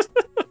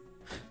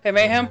 Hey,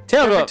 Mayhem,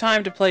 Tell me perfect what.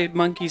 time to play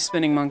monkeys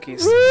spinning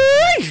monkeys.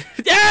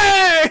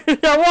 Yeah!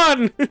 I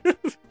won!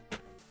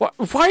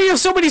 Why do you have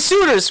so many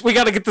suitors? We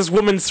gotta get this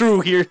woman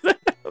through here.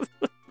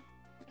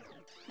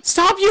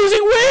 Stop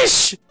using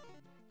Wish!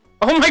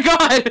 Oh my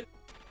god!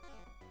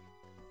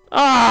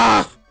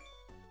 Ah!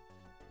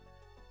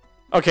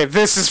 Okay,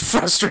 this is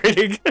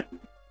frustrating.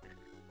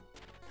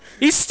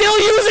 He's still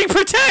using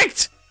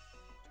Protect!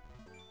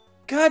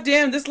 God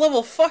damn, this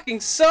level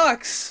fucking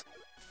sucks!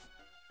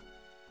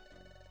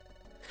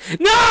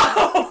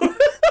 No!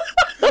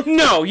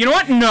 No, you know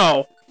what?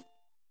 No.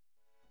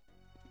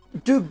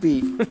 Duke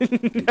beat.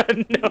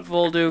 No.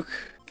 Volduke.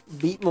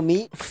 Beat my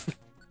meat.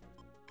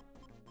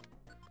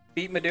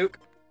 Beat my Duke.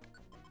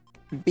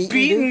 Beat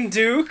Beaten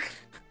Duke.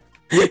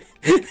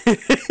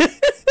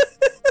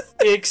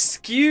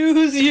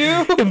 Excuse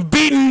you?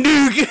 Beaten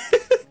Duke!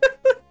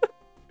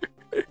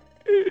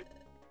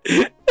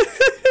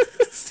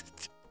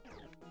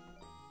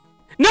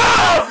 No!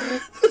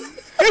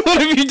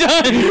 What have you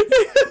done?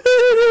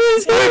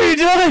 What have you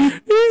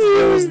done?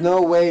 There was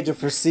no way to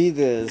foresee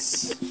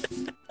this.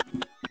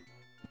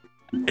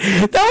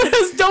 That one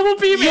has double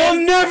beam.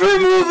 You'll never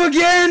move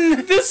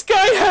again! This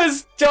guy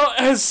has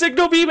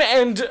signal beam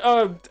and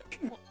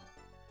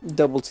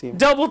Double team.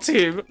 double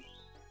team.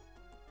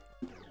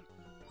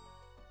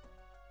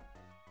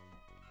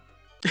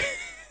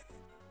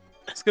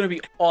 It's gonna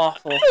be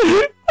awful.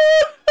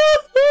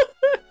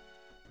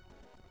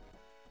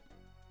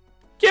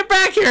 Get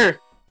back here!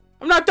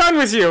 I'm not done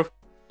with you.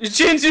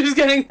 Jinju's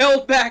getting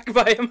held back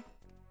by him.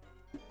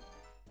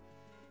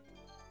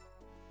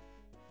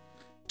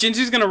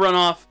 Jinju's gonna run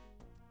off.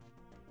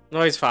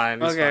 No, he's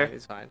fine. He's Okay. fine.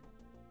 He's fine.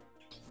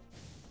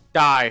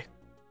 Die.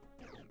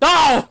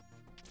 No!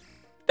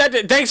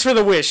 Thanks for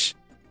the wish.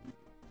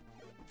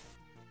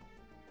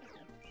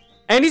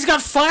 And he's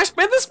got flash.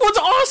 Man, this one's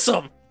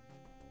awesome.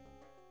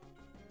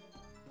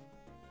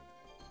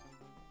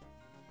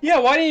 Yeah,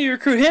 why didn't you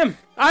recruit him?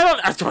 I don't.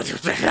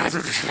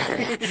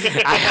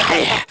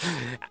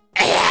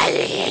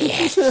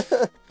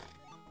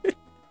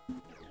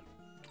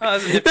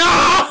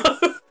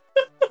 No!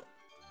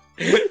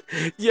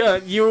 Yeah,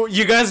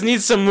 you guys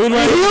need some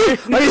moonlight.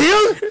 Are you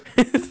healed?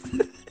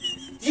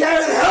 You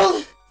haven't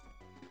healed?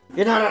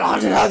 You're not at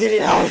 100 health, you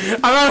need help.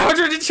 I'm at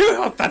 102.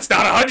 Oh, that's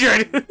not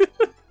 100.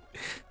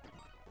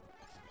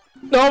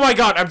 Oh my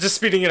god, I'm just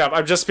speeding it up.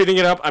 I'm just speeding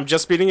it up. I'm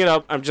just speeding it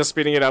up. I'm just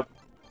speeding it up.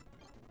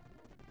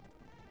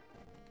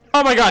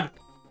 Oh my god.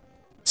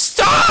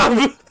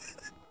 Stop!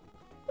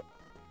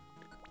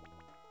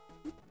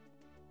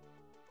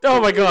 Oh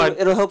my god.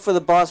 It'll help for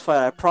the boss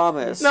fight, I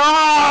promise.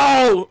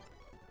 No!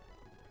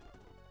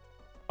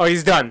 Oh,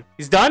 he's done.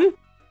 He's done?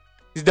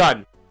 He's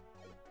done.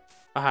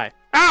 Oh, hi.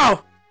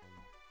 Ow!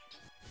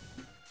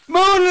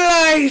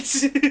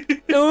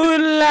 Moonlight!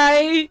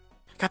 Moonlight!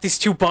 Got these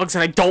two bugs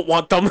and I don't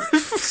want them.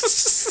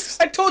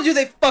 I told you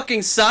they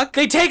fucking suck.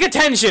 They take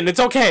attention. It's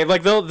okay.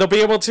 Like they'll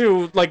be able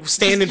to like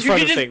stand in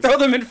front of You things. can just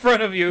throw them in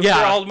front of you. Yeah.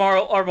 For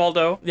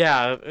Armaldo.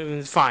 Yeah,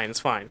 it's fine. It's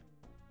fine.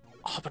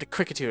 Oh, but a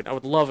Cricketune. I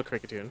would love a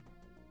Cricketune.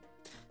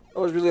 I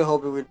was really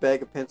hoping we'd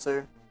bag a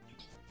pincer.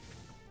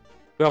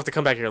 We'll have to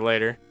come back here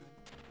later.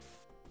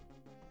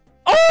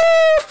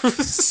 Oh!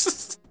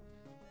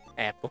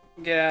 Apple.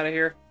 Get out of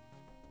here.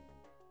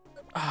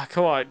 Ah,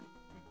 come on.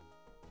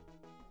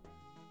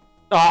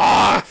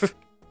 Ah!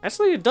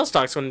 Actually,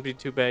 Dustox wouldn't be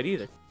too bad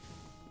either.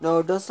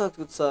 No, Dustox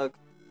would suck.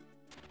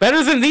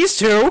 Better than these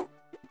two!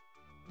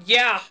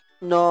 Yeah.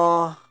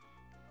 No.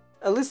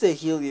 At least they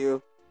heal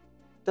you.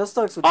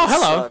 Dustox would Oh,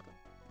 just hello. suck.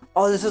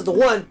 Oh, this is the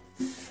one!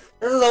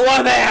 This is the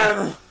one,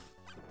 man!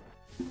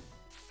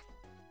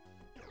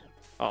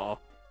 Uh-oh.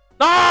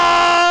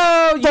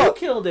 No! You Fuck.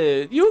 killed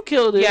it. You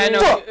killed it. Yeah, no,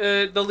 Fuck.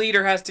 the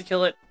leader has to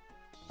kill it.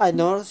 I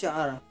noticed you're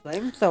out of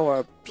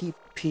flamethrower,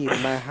 PP,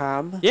 my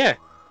ham. Yeah.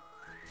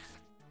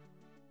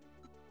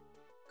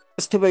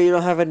 It's too bad you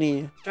don't have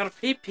any Your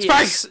PP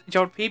Spikes! is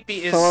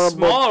flammable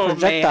small, Mayhem.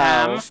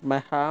 projectiles,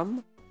 my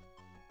ham.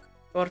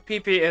 Your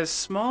PP is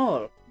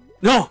small.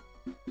 No!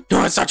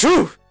 No, it's not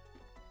true!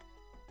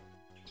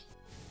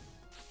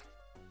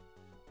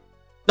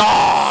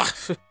 Ah!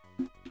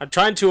 I'm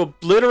trying to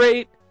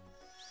obliterate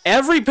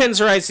every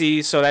pincer I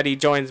see so that he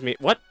joins me.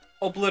 What?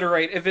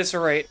 Obliterate,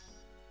 eviscerate.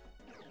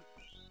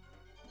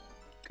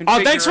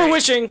 Oh, thanks for Configurate.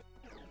 wishing!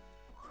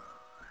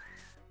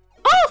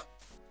 Oh!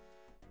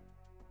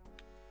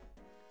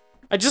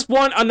 I just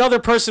want another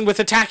person with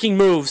attacking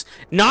moves,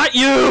 not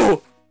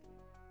you!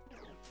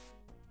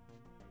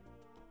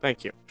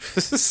 Thank you.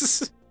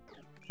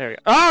 There we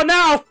go. Oh,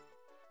 no!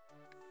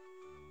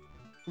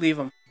 Leave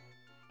him.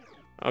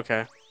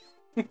 Okay.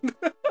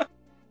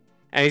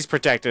 And he's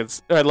protected.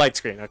 Light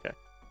screen, okay.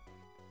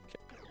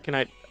 Can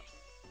I...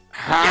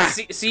 Yeah,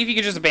 see if you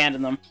can just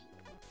abandon them.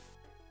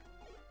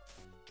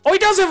 Oh, he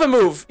does have a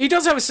move! He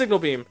does have a signal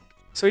beam.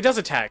 So he does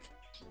attack.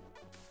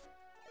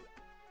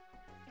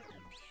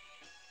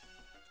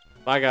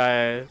 Bye,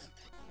 guys.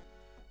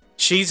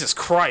 Jesus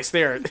Christ,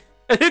 there.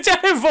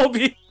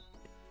 Volby.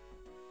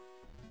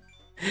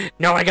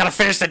 No, I gotta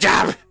finish the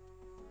job.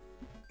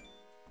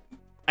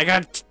 I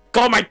gotta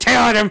go my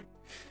tail at him.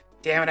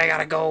 Damn it, I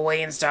gotta go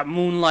away and stop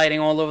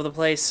moonlighting all over the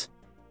place.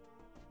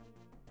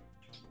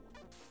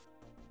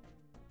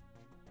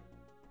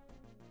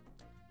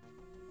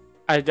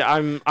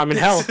 I'm in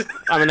hell.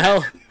 I'm in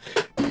hell.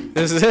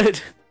 This is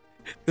it.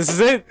 This is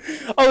it.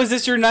 Oh, is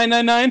this your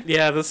 999?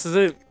 Yeah, this is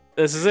it.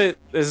 This is it.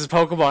 This is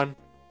Pokemon.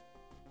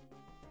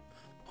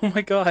 Oh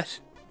my god.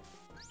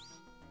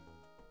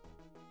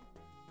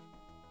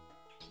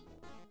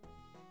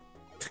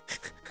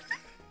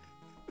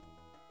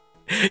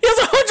 He has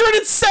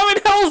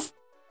 107 health!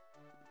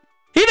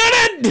 He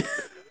did it!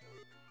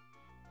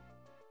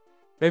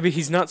 Maybe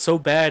he's not so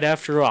bad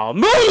after all.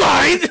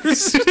 Moonlight!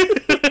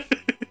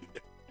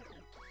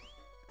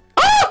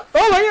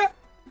 Oh my god!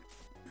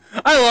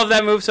 I love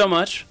that move so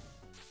much.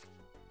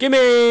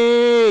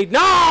 Gimme!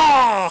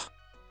 No!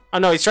 Oh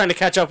no, he's trying to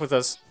catch up with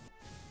us.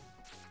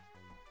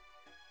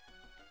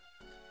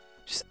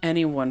 Just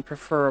anyone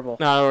preferable.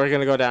 No, we're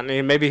gonna go down.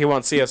 Maybe he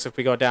won't see us if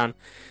we go down.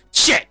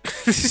 Shit!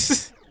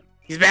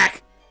 He's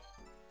back!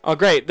 Oh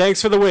great,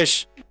 thanks for the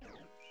wish.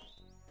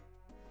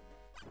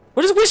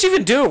 What does wish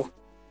even do?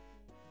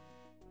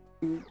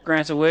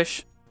 Grants a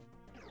wish.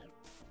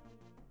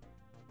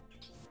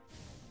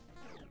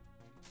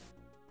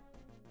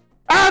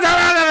 Ah, no,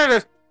 no, no, no,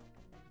 no.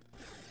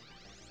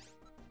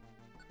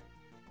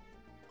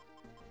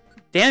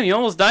 Damn, you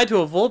almost died to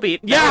a Volbeat.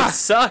 That Yeah! would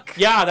suck.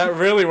 Yeah, that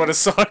really would have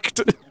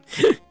sucked.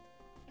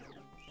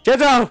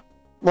 Jethro!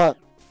 What?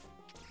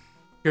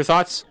 Your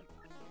thoughts?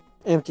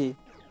 Empty.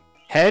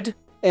 Head?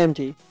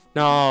 Empty.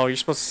 No, you're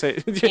supposed to say.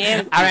 Empty.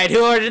 Alright,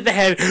 who ordered the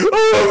head?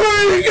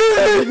 Oh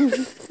my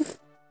god!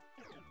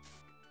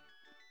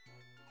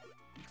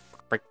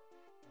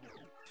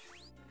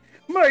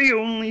 My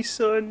only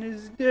son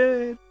is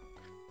dead.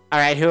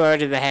 Alright, who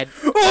ordered the head?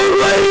 Oh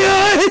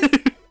my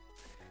god!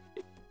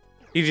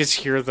 You just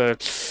hear the.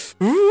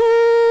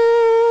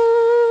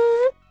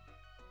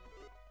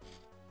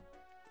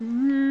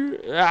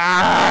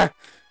 Ah!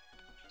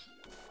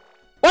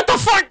 What the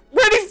fuck?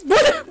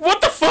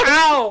 What the fuck?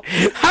 Ow!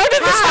 How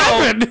did this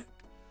happen?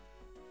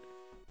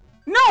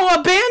 No,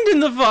 abandon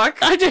the fuck!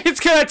 It's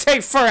gonna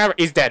take forever.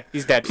 He's dead.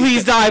 He's dead.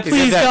 Please die, He's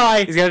gonna please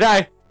die. He's gonna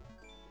die.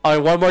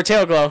 Oh, one more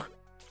tail glow.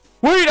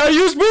 Wait, I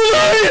used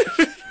moonlight!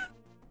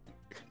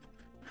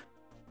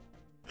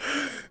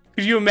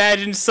 Could you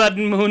imagine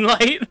sudden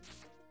moonlight?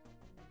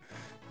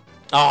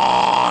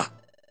 Ah!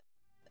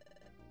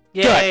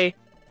 Yay.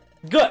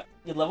 Good.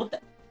 You leveled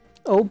that.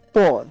 Oh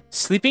boy.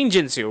 Sleeping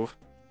Jinsu.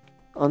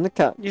 On the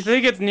couch. You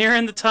think it's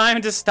nearing the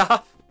time to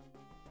stop?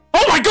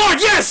 Oh my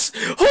god, yes!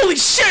 Holy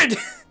shit!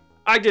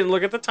 I didn't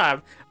look at the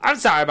time. I'm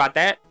sorry about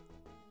that.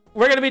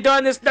 We're gonna be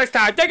doing this next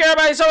time. Thank you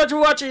everybody so much for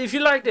watching. If you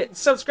liked it,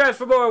 subscribe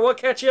for more. We'll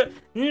catch you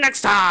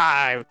next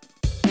time.